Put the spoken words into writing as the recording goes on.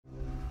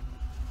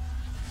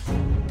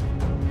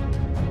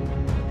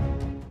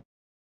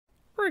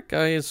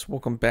Guys,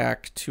 welcome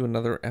back to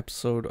another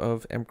episode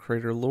of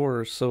MCreator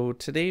Lore. So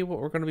today what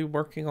we're going to be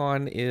working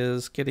on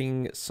is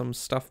getting some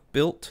stuff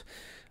built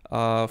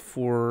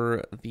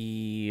for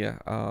the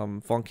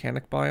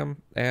volcanic biome,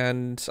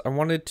 and I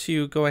wanted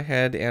to go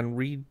ahead and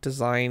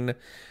redesign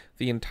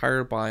the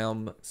entire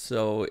biome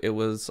so it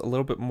was a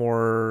little bit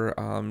more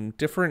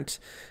different.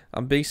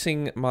 I'm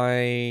basing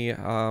my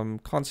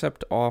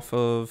concept off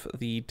of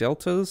the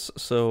deltas,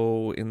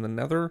 so in the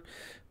nether,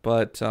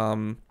 but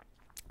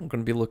I'm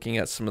going to be looking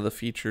at some of the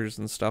features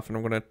and stuff, and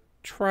I'm going to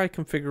try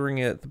configuring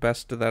it the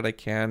best that I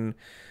can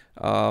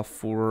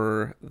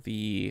for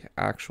the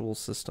actual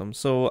system.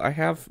 So I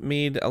have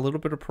made a little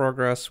bit of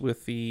progress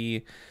with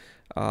the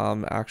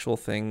actual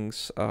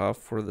things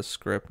for the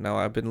script. Now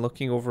I've been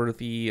looking over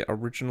the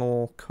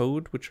original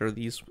code, which are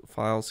these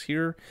files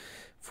here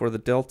for the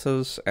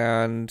deltas,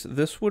 and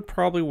this would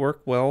probably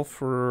work well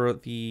for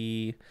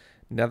the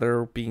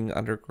nether being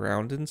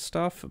underground and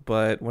stuff,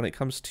 but when it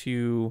comes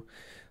to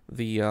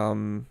the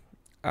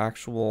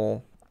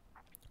actual,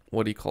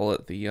 what do you call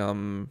it, the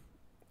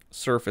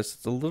surface,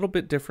 it's a little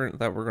bit different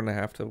that we're going to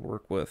have to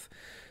work with.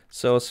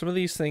 So some of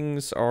these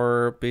things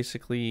are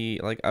basically,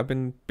 like, I've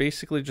been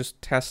basically just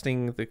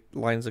testing the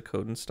lines of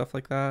code and stuff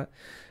like that,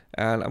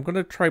 and I'm going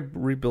to try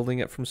rebuilding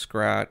it from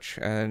scratch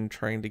and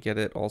trying to get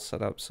it all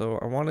set up. So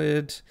I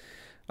wanted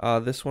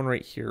this one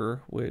right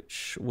here,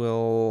 which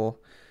will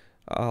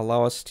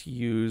allow us to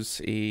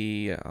use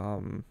a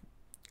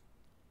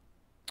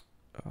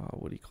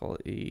what do you call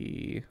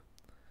it,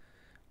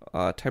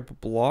 a type of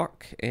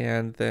block,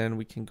 and then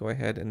we can go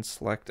ahead and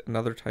select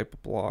another type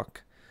of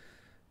block,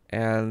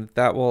 and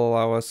that will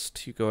allow us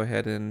to go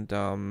ahead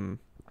and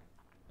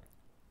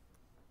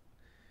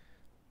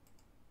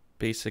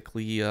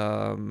basically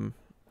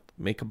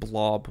make a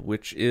blob,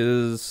 which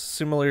is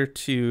similar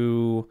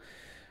to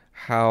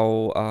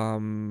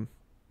how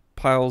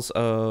piles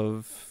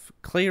of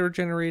clay are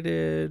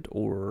generated,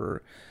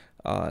 or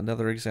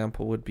another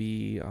example would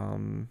be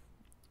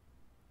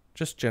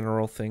just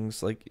general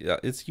things like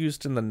it's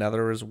used in the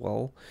nether as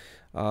well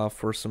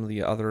for some of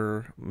the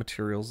other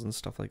materials and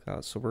stuff like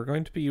that. So we're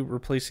going to be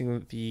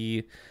replacing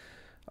the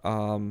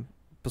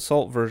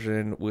basalt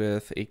version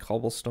with a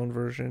cobblestone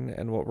version,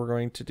 and what we're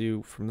going to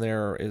do from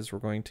there is we're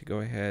going to go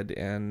ahead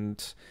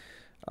and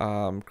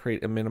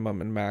create a minimum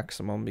and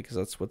maximum, because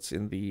that's what's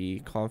in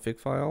the config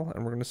file,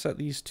 and we're going to set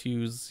these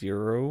to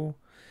 0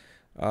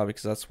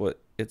 because that's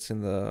what it's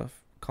in the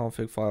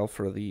config file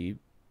for the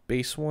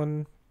base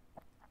one.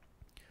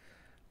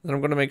 Then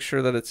I'm going to make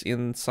sure that it's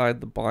inside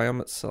the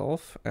biome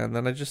itself, and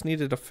then I just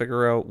needed to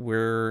figure out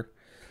where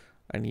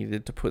I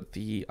needed to put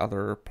the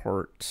other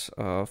part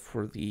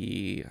for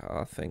the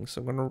thing.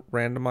 So I'm going to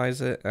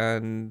randomize it,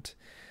 and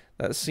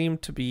that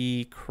seemed to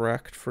be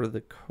correct for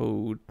the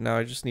code. Now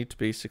I just need to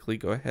basically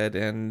go ahead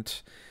and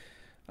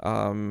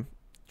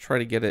try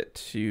to get it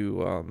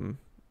to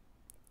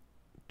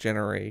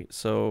generate.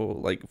 So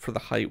like for the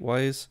height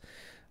wise,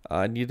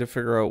 I need to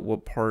figure out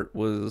what part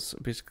was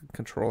basically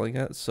controlling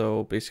it.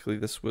 So basically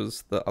this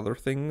was the other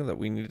thing that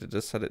we needed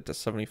to set it to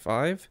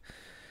 75.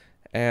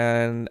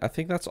 And I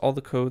think that's all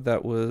the code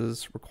that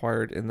was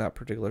required in that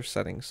particular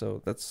setting.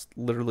 So that's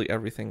literally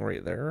everything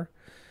right there.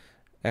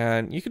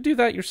 And you could do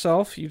that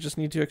yourself. You just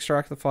need to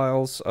extract the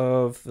files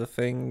of the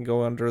thing,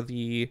 go under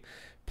the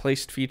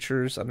placed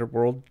features under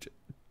world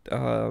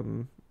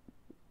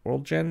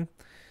gen.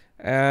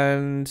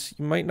 And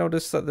you might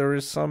notice that there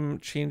is some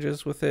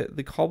changes with it.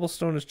 The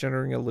cobblestone is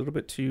generating a little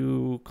bit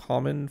too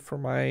common for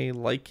my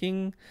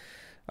liking.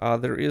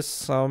 There is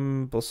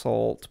some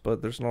basalt,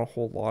 but there's not a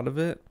whole lot of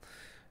it.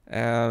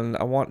 And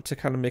I want to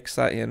kind of mix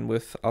that in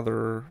with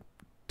other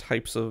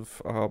types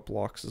of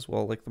blocks as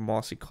well, like the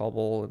mossy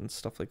cobble and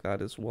stuff like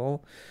that as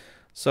well.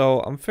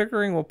 So I'm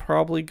figuring we'll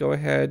probably go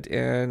ahead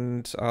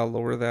and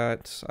lower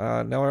that.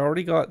 Now I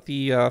already got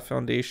the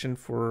foundation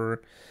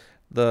for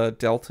the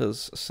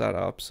deltas set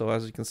up, so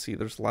as you can see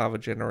there's lava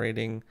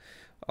generating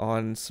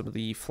on some of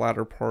the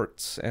flatter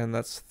parts, and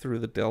that's through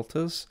the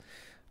deltas.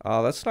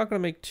 That's not going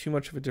to make too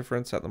much of a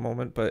difference at the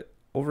moment, but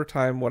over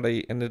time what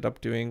I ended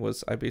up doing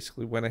was I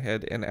basically went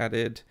ahead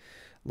and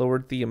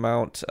lowered the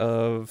amount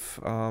of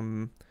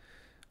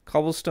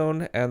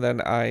cobblestone, and then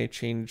I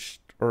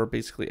changed, or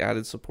basically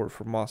added support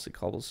for mossy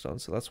cobblestone,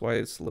 so that's why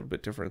it's a little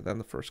bit different than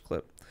the first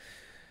clip.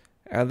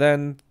 And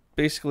then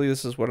basically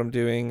this is what I'm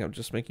doing. I'm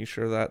just making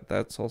sure that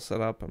that's all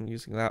set up. I'm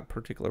using that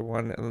particular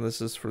one, and then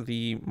this is for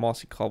the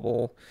mossy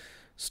cobble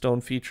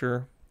stone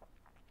feature,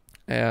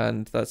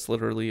 and that's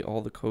literally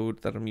all the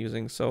code that I'm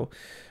using. So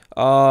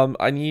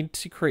I need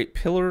to create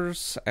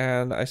pillars,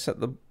 and I set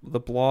the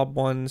blob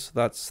one, so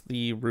that's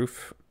the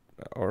roof,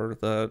 or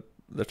the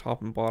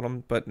top and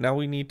bottom. But now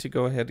we need to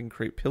go ahead and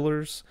create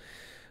pillars,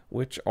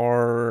 which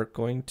are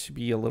going to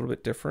be a little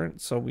bit different.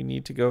 So we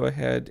need to go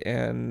ahead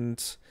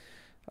and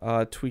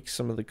tweak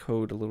some of the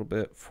code a little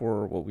bit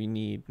for what we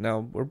need. Now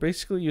we're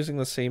basically using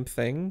the same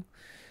thing.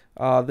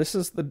 This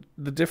is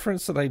the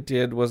difference that I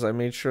did was I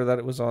made sure that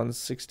it was on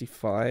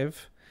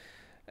 65,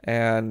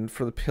 and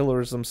for the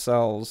pillars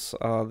themselves,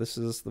 this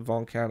is the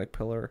volcanic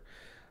pillar.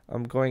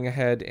 I'm going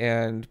ahead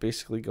and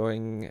basically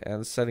going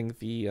and setting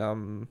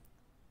the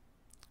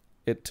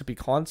it to be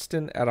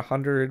constant at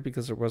 100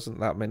 because there wasn't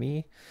that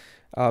many.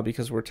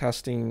 Because we're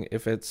testing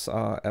if it's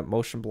at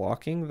motion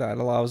blocking, that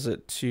allows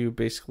it to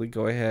basically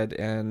go ahead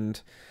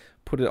and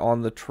put it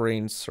on the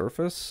terrain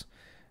surface.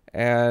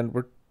 And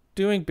we're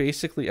doing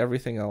basically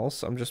everything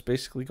else. I'm just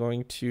basically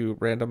going to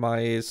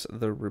randomize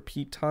the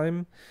repeat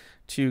time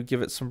to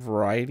give it some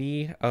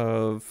variety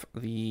of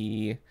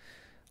the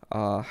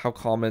how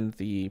common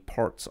the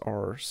parts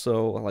are.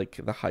 So like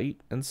the height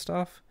and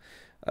stuff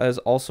is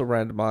also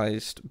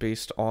randomized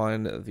based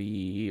on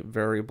the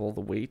variable,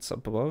 the weights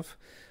above.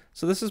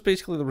 So this is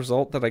basically the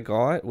result that I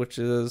got, which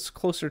is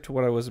closer to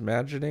what I was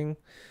imagining.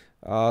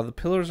 The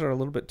pillars are a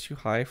little bit too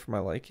high for my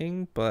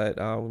liking, but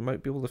we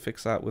might be able to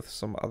fix that with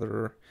some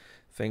other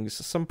things.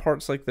 Some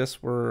parts like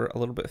this were a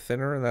little bit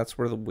thinner, and that's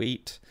where the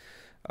weight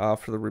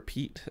for the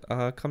repeat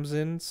comes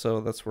in. So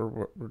that's where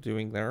we're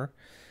doing there.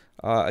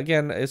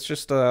 Again, it's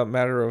just a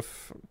matter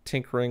of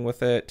tinkering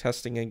with it,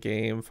 testing a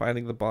game,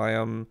 finding the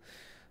biome.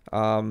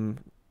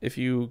 If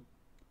you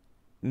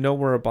know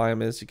where a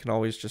biome is, you can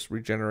always just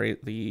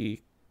regenerate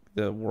the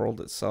world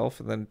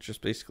itself and then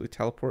just basically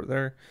teleport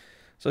there.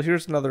 So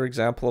here's another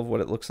example of what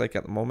it looks like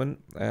at the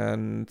moment,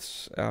 and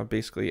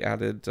basically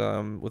added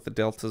with the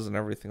deltas and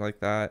everything like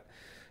that.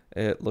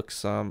 It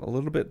looks a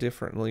little bit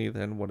differently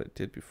than what it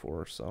did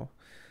before. So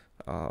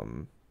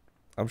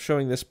I'm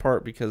showing this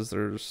part because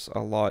there's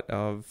a lot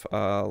of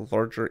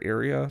larger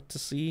area to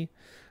see,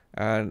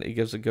 and it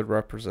gives a good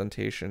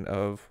representation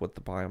of what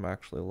the biome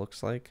actually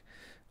looks like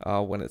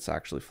when it's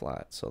actually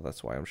flat. So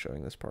that's why I'm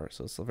showing this part.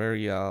 So it's a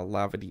very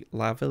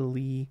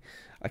lavally,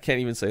 I can't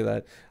even say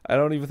that. I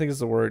don't even think it's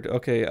the word.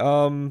 Okay,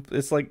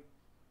 it's like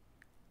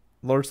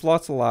there's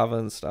lots of lava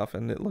and stuff,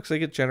 and it looks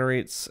like it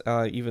generates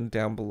even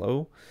down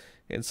below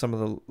in some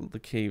of the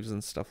caves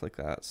and stuff like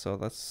that. So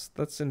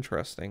that's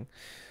interesting.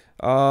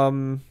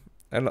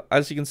 And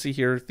as you can see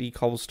here, the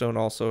cobblestone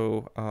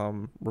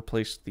also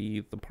replaced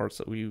the parts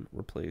that we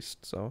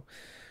replaced. So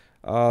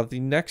the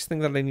next thing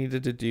that I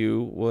needed to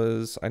do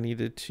was I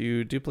needed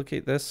to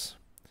duplicate this,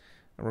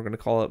 and we're going to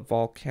call it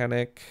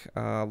volcanic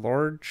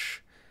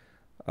large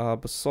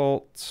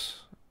basalt,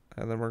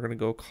 and then we're going to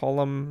go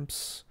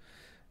columns,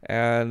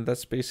 and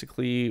that's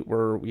basically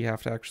where we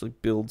have to actually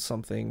build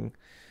something,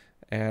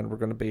 and we're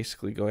going to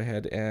basically go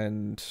ahead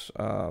and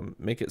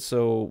make it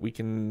so we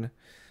can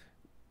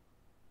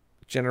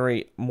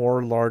generate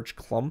more large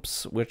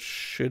clumps, which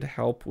should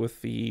help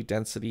with the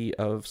density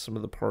of some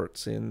of the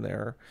parts in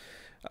there.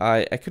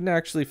 I couldn't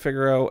actually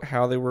figure out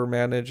how they were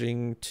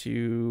managing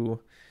to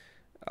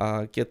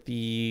get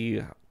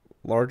the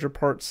larger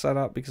parts set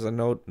up, because I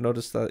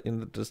noticed that in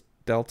the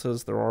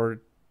deltas there are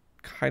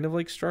kind of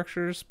like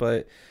structures,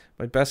 but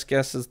my best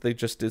guess is they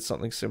just did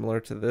something similar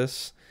to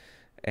this,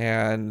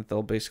 and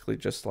they'll basically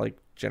just like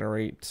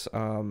generate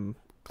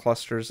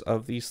clusters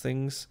of these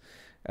things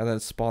and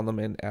then spawn them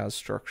in as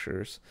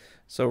structures.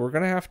 So we're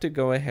gonna have to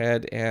go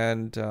ahead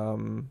and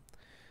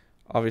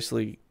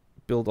obviously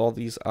build all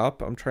these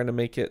up. I'm trying to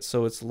make it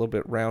so it's a little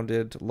bit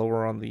rounded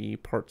lower on the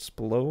parts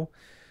below,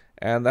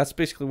 and that's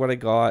basically what I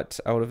got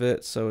out of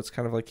it. So it's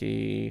kind of like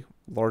a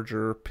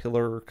larger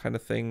pillar kind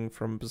of thing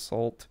from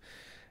basalt,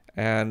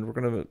 and we're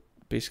gonna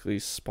basically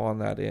spawn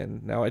that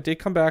in. Now I did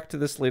come back to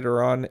this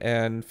later on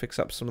and fix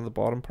up some of the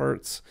bottom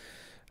parts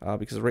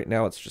because right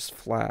now it's just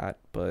flat,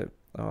 but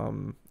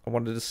I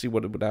wanted to see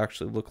what it would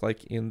actually look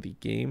like in the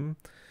game,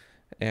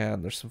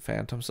 and there's some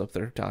phantoms up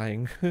there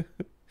dying.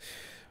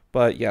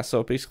 But yeah,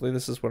 so basically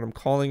this is what I'm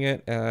calling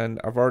it, and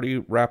I've already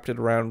wrapped it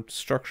around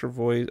structure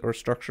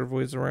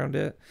voids around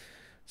it.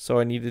 So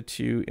I needed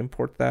to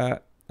import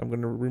that. I'm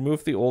going to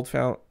remove the old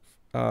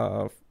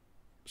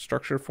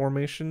structure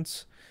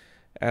formations,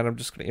 and I'm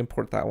just going to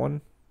import that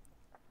one.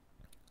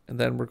 And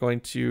then we're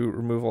going to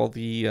remove all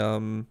the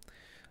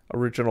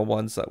original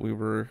ones that we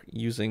were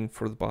using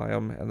for the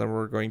biome, and then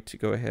we're going to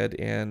go ahead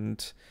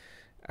and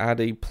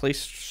add a place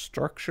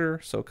structure,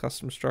 so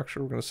custom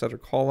structure. We're going to set a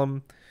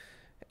column,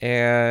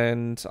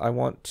 and I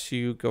want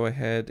to go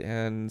ahead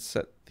and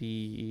set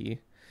the,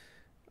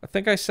 I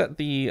think I set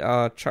the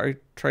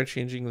try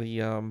changing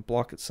the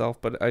block itself,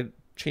 but I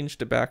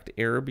changed it back to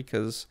error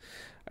because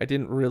I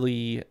didn't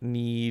really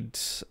need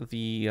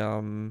the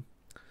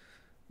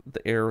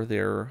error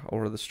there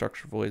over the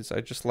structure voids. I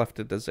just left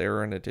it as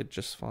error and it did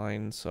just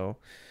fine. So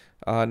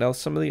now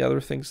some of the other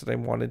things that I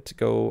wanted to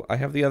go, I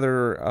have the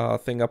other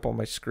thing up on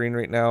my screen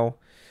right now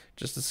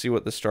just to see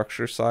what the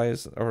structure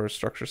size or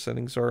structure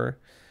settings are,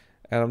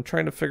 and I'm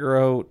trying to figure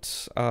out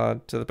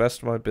to the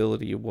best of my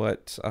ability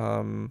what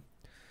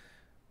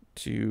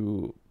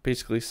to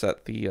basically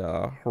set the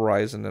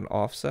horizon and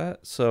offset.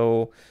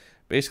 So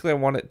basically I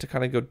want it to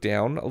kind of go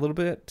down a little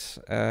bit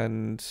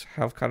and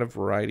have kind of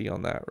variety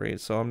on that, right?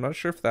 So I'm not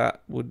sure if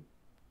that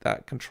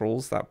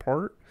controls that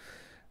part.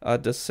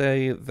 It does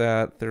say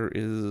that there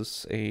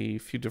is a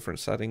few different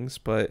settings,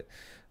 but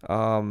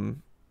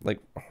like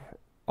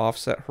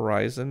offset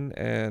horizon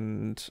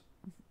and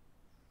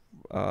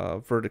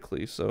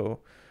vertically.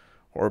 So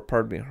or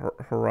pardon me,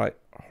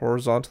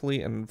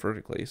 horizontally and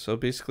vertically. So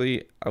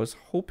basically, I was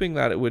hoping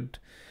that it would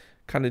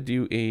kind of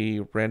do a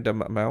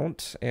random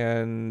amount,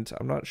 and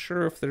I'm not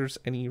sure if there's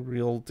any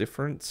real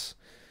difference,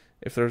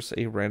 if there's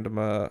a random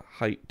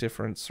height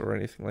difference or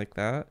anything like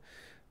that.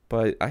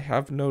 But I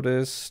have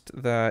noticed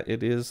that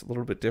it is a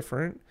little bit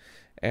different,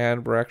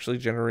 and we're actually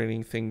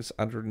generating things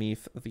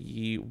underneath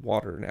the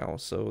water now.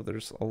 So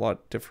there's a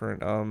lot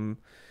different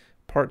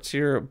parts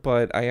here,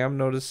 but I am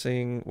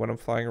noticing when I'm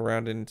flying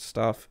around and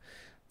stuff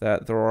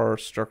that there are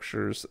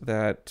structures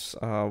that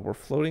were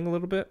floating a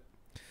little bit.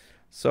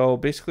 So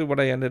basically what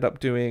I ended up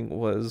doing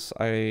was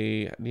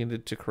I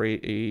needed to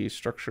create a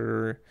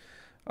structure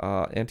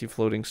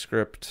anti-floating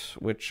script,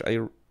 which I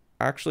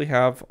actually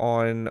have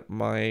on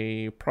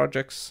my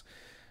projects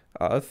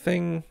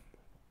thing,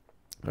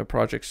 my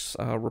projects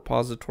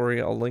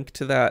repository. I'll link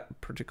to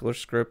that particular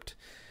script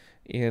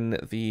in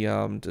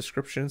the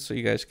description so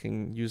you guys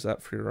can use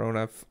that for your own.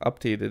 I've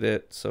updated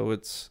it so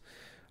it's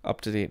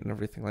up to date and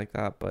everything like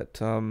that. But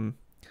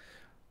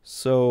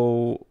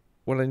so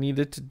what I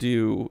needed to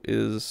do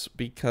is,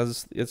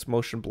 because it's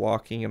motion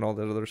blocking and all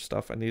that other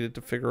stuff, I needed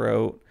to figure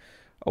out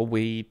a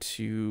way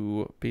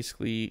to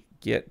basically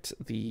get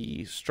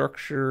the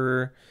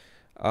structure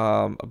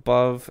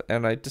above,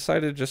 and I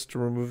decided just to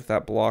remove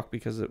that block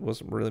because it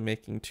wasn't really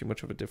making too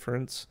much of a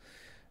difference.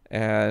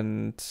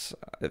 And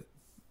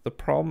the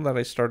problem that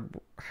I started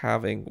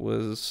having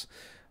was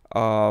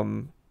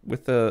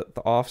with the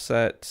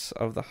offset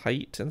of the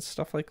height and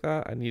stuff like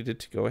that. I needed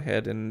to go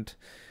ahead and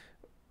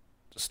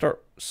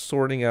start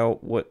sorting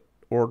out what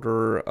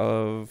order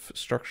of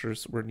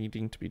structures were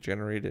needing to be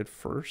generated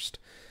first.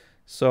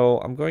 So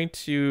I'm going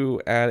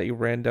to add a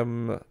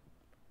random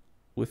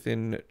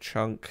within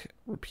chunk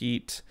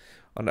repeat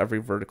on every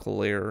vertical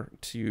layer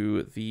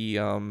to the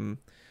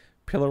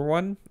pillar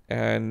one,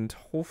 and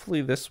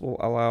hopefully this will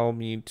allow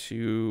me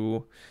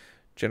to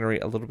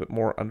generate a little bit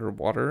more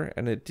underwater,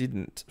 and it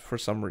didn't for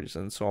some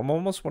reason. So I'm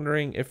almost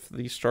wondering if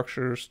the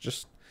structures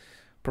just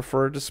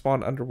prefer to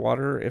spawn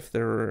underwater, if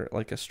they're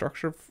like a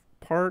structure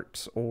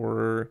part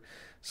or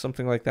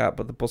something like that.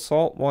 But the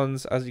basalt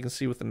ones, as you can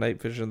see with the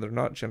night vision, they're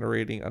not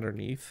generating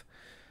underneath,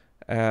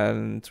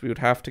 and we would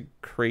have to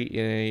create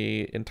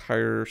a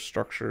entire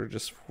structure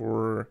just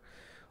for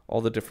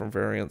all the different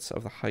variants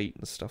of the height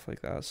and stuff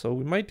like that. So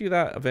we might do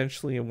that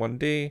eventually in one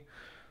day,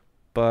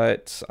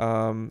 but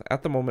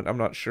at the moment I'm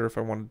not sure if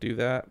I want to do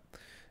that,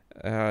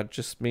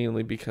 just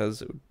mainly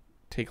because it would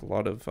take a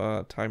lot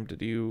of time to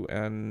do,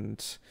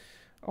 and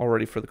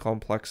already for the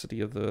complexity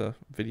of the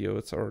video,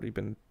 it's already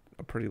been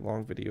a pretty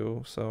long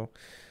video. So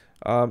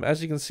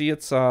as you can see,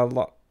 it's a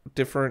lot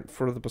different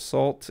for the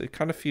basalt. It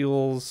kind of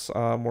feels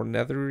more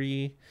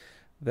nethery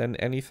than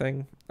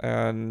anything,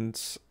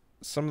 and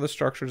some of the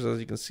structures, as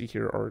you can see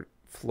here, are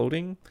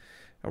floating,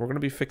 and we're going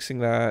to be fixing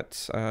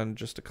that in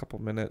just a couple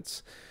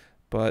minutes.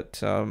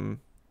 But I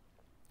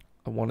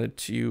wanted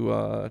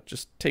to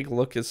just take a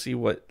look and see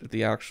what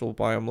the actual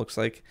biome looks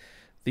like.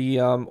 The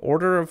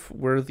order of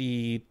where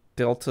the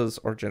deltas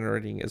are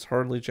generating is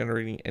hardly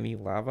generating any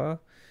lava,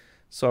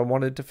 so I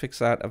wanted to fix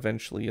that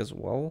eventually as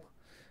well,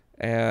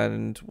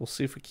 and we'll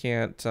see if we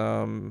can't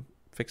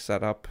fix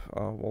that up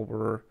while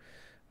we're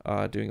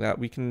doing that.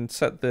 We can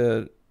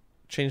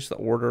change the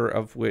order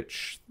of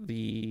which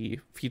the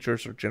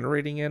features are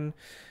generating in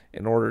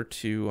order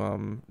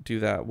to do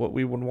that. What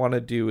we would want to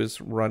do is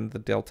run the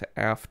delta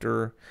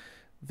after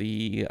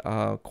the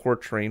core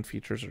terrain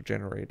features are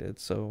generated.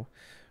 So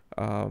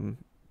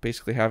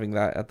basically having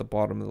that at the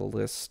bottom of the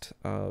list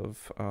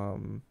of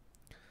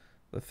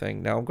the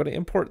thing. Now I'm going to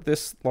import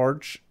this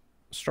large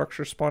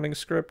structure spawning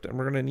script, and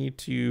we're going to need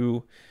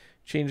to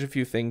change a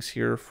few things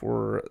here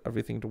for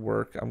everything to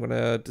work. I'm going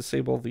to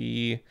disable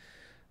the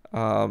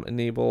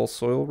enable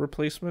soil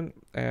replacement,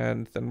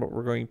 and then what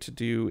we're going to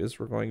do is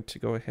we're going to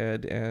go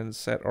ahead and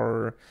set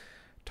our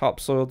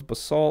topsoil to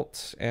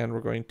basalt, and we're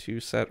going to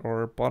set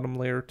our bottom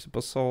layer to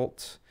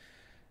basalt,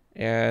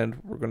 and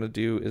what we're going to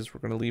do is we're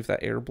going to leave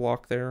that air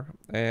block there,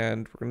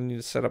 and we're going to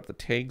need to set up the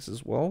tags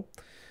as well.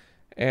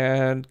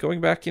 And going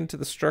back into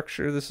the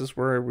structure, this is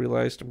where I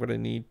realized I'm going to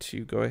need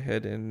to go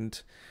ahead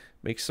and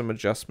make some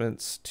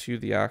adjustments to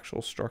the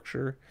actual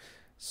structure.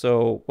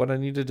 So what I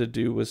needed to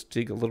do was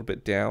dig a little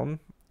bit down,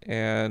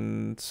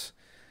 and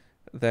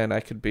then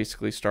I could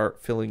basically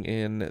start filling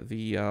in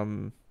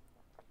the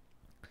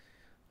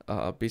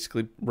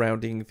basically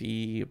rounding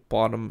the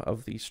bottom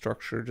of the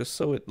structure just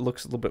so it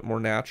looks a little bit more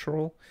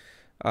natural.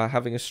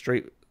 Having a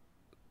straight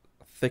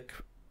thick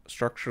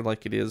structure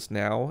like it is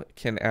now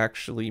can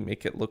actually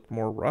make it look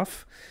more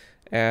rough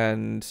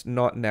and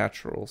not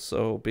natural.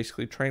 So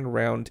basically trying to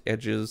round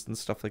edges and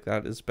stuff like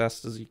that as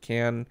best as you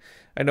can.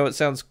 I know it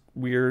sounds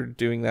weird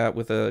doing that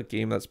with a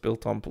game that's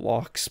built on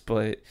blocks,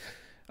 but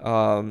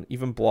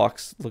even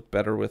blocks look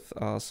better with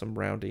some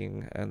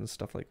rounding and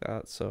stuff like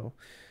that. So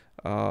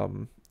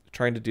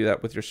trying to do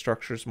that with your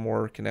structures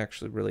more can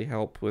actually really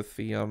help with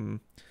the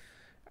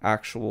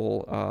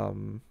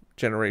actual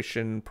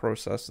generation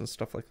process and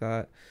stuff like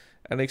that.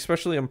 And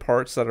especially in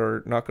parts that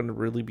are not going to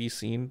really be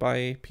seen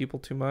by people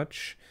too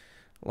much.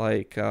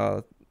 Like,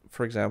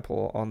 for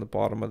example, on the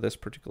bottom of this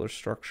particular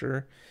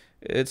structure,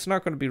 it's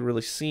not going to be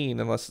really seen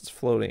unless it's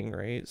floating,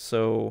 right?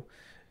 So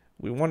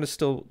we want to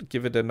still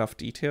give it enough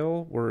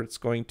detail where it's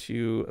going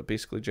to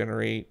basically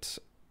generate,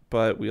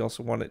 but we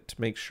also want it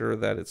to make sure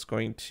that it's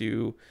going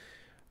to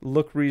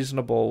look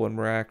reasonable when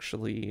we're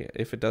actually,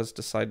 if it does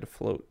decide to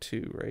float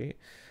too, right?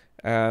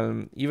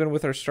 Even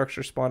with our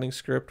structure spawning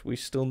script, we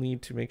still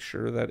need to make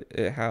sure that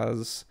it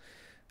has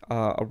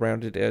a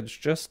rounded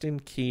edge just in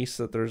case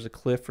that there's a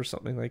cliff or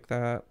something like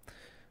that.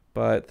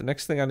 But the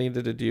next thing I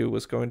needed to do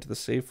was go into the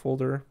save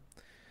folder,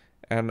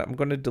 and I'm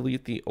going to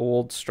delete the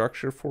old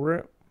structure for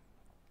it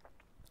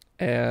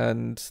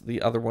and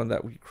the other one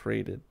that we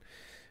created.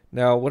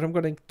 Now what I'm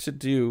going to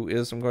do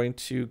is I'm going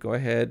to go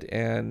ahead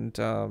and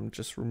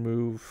just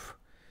remove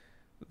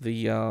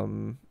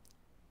the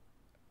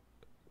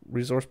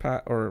resource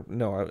path, or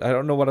no, I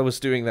don't know what I was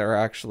doing there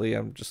actually.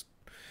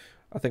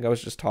 I think I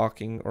was just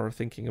talking or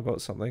thinking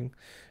about something.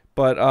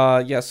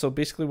 But yeah, so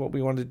basically what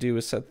we want to do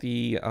is set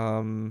the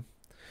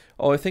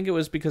oh, I think it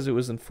was because it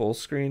was in full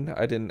screen,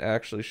 I didn't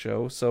actually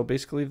show. So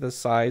basically the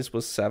size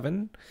was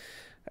 7,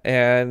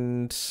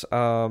 and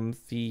for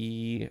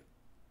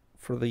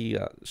the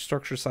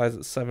structure size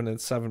it's 7, and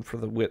 7 for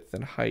the width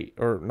and height,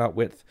 or not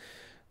width,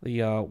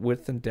 the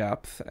width and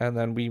depth. And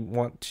then we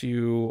want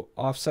to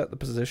offset the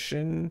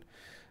position,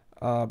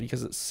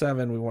 because it's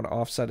 7, we want to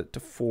offset it to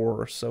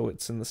 4 so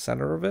it's in the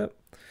center of it.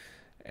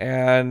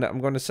 And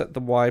I'm going to set the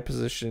Y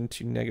position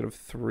to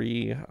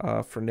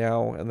 -3 for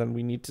now, and then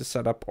we need to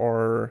set up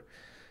our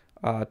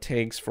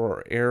tags for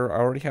our air. I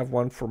already have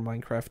one for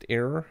Minecraft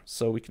air,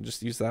 so we can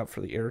just use that for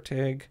the air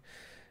tag.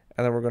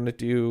 And then we're going to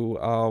do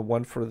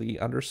one for the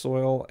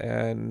undersoil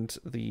and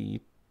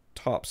the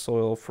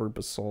topsoil for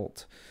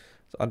basalt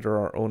under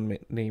our own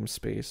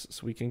namespace.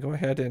 So we can go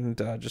ahead and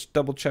just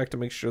double check to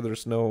make sure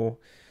there's no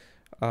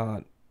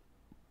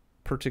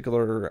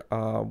particular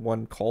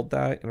one called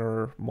that in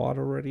our mod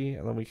already,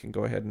 and then we can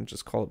go ahead and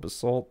just call it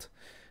basalt.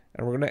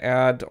 And we're going to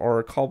add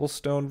our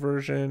cobblestone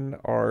version,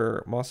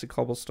 our mossy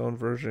cobblestone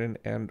version,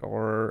 and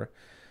our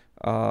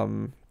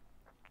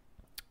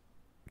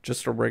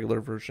just a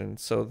regular version.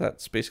 So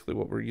that's basically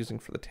what we're using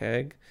for the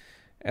tag,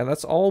 and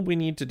that's all we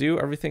need to do.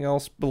 Everything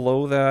else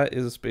below that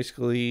is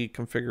basically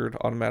configured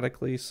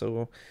automatically,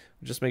 so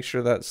just make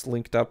sure that's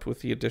linked up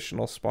with the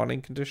additional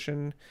spawning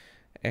condition,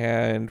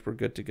 and we're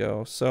good to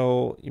go.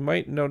 So you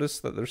might notice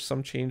that there's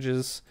some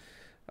changes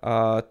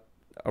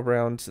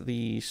around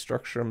the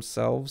structure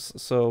themselves.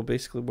 So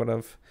basically what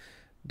I've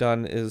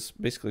done is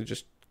basically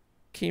just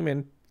came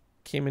in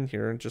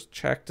here and just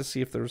checked to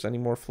see if there was any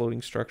more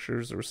floating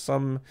structures. There was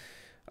some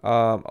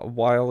a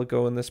while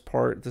ago in this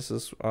part. This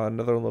is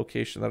another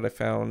location that I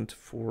found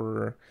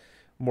for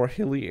more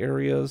hilly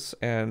areas,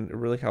 and it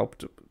really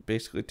helped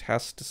basically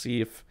test to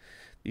see if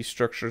these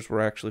structures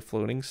were actually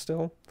floating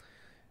still.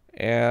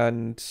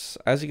 And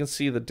as you can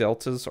see, the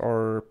deltas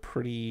are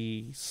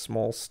pretty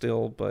small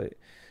still, but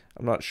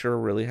I'm not sure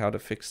really how to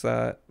fix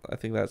that. I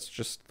think that's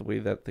just the way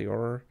that they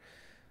are.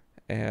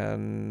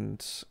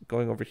 And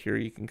going over here,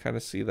 you can kind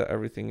of see that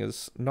everything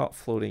is not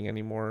floating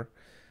anymore.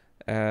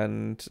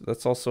 And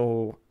that's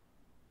also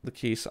the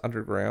case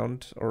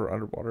underground or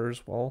underwater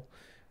as well.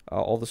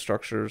 All the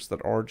structures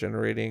that are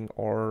generating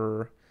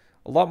are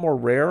a lot more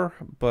rare,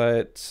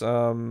 but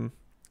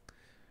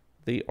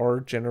they are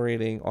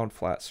generating on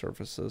flat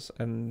surfaces.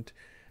 And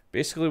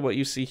basically what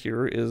you see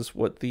here is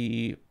what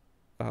the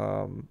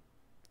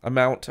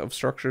amount of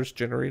structures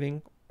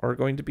generating are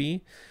going to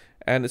be,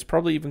 and it's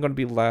probably even going to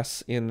be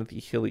less in the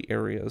hilly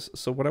areas.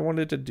 So what I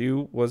wanted to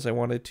do was I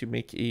wanted to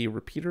make a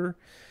repeater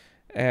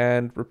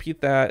and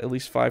repeat that at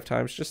least 5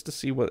 times just to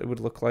see what it would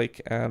look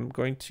like. And I'm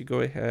going to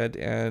go ahead,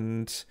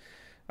 and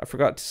I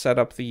forgot to set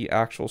up the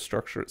actual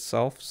structure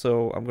itself,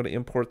 so I'm going to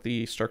import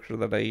the structure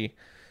that I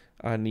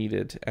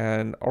needed.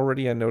 And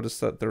already I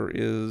noticed that there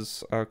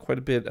is quite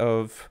a bit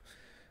of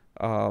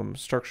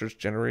structures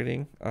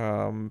generating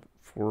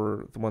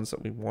for the ones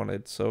that we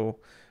wanted. So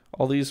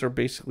all these are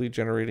basically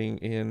generating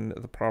in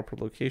the proper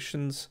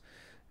locations,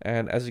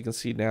 and as you can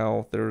see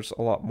now, there's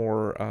a lot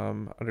more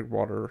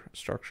underwater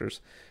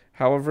structures.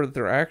 However,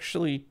 they're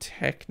actually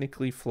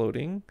technically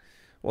floating.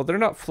 Well, they're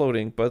not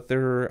floating, but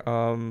they're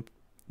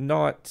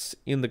not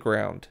in the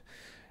ground.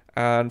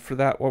 And for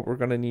that, what we're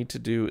going to need to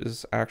do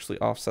is actually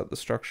offset the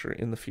structure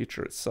in the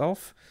future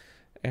itself.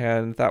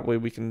 And that way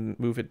we can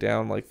move it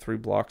down like 3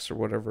 blocks or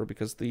whatever,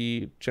 because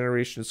the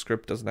generation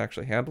script doesn't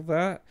actually handle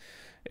that.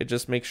 It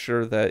just makes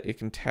sure that it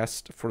can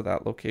test for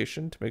that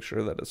location to make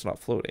sure that it's not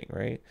floating,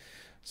 right?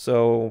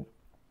 So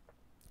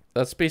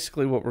that's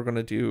basically what we're going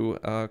to do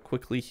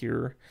quickly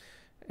here.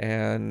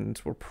 And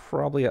we're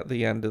probably at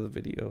the end of the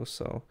video.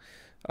 So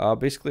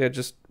basically I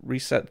just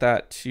reset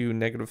that to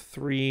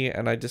 -3,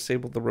 and I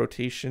disabled the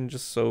rotation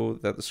just so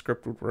that the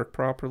script would work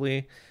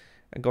properly.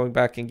 And going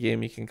back in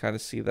game, you can kind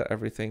of see that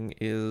everything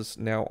is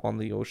now on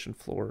the ocean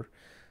floor.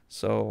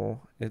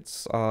 So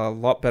it's a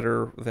lot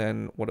better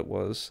than what it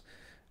was.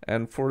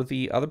 And for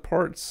the other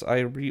parts, I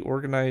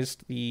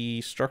reorganized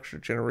the structure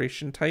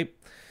generation type.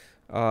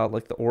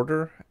 like the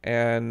order.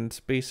 And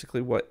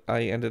basically what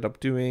I ended up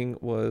doing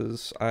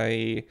was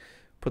I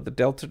put the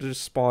delta to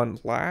spawn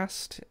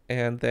last,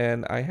 and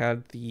then I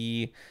had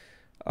the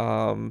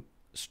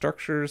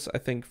structures, I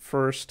think,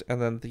 first,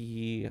 and then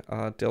the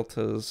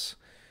deltas,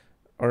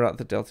 or not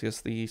the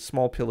deltas, the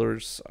small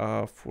pillars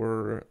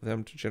for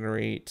them to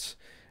generate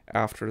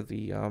after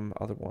the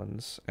other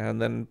ones.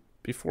 And then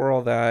before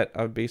all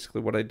that,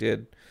 basically what I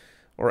did,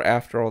 or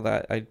after all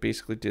that, I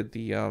basically did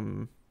the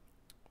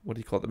what do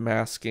you call it, the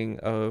masking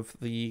of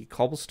the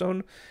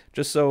cobblestone,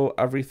 just so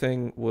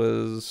everything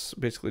was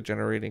basically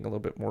generating a little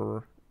bit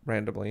more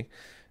randomly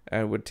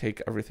and would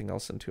take everything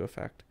else into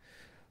effect.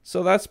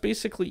 So that's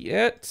basically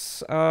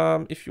it.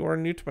 If you are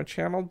new to my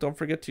channel, don't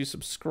forget to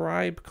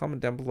subscribe,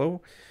 comment down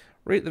below,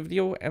 rate the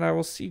video, and I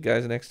will see you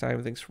guys next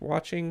time. Thanks for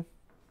watching.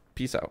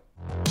 Peace out.